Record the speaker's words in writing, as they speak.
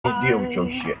deal with your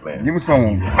shit, man. Give me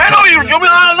some.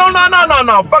 Man,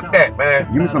 no, fuck that,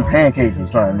 man. Give me some pancakes or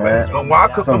something, man. Why I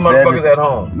cook them motherfuckers at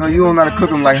home? No, you don't know how to cook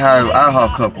them like how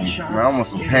I cook them. Man, I want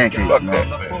some pancakes, fuck man.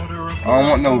 That, man. I don't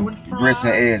want no grits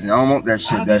and eggs. I don't want that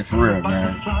shit. That's real,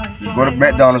 man. Just go to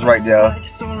McDonald's right there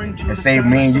and save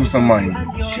me and you some money.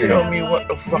 Shit. Tell me what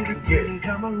the fuck is it?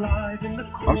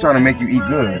 I'm trying to make you eat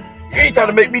good. You ain't trying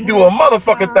to make me do a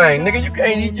motherfucking thing, nigga. You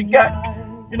can't eat your gut.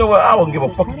 You know what? I don't give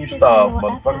a fuck if you starve,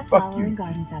 motherfucker. Fuck you.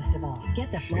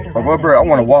 But Wopper, I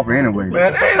want a Whopper anyway.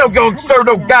 Man, ain't no gonna serve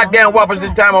no goddamn Whoppers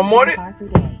this time of morning.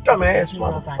 Dumbass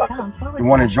motherfucker. The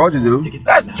one in Georgia do.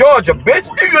 That's Georgia, bitch.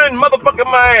 You in motherfucking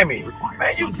Miami.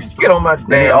 Man, you just get on my damn.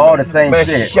 They all the same man,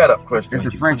 shit. Shut up, Christian. It's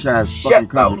a franchise Shut fucking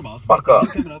company. up. Fuck up.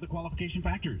 I don't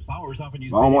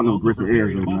want no grits and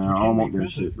eggs, man. I don't want that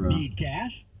shit, bro.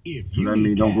 So that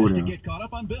means don't go there.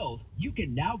 You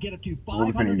can now get up to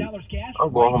 $500 cash.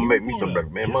 I'm going home and make me some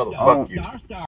breakfast, man. Motherfucker you.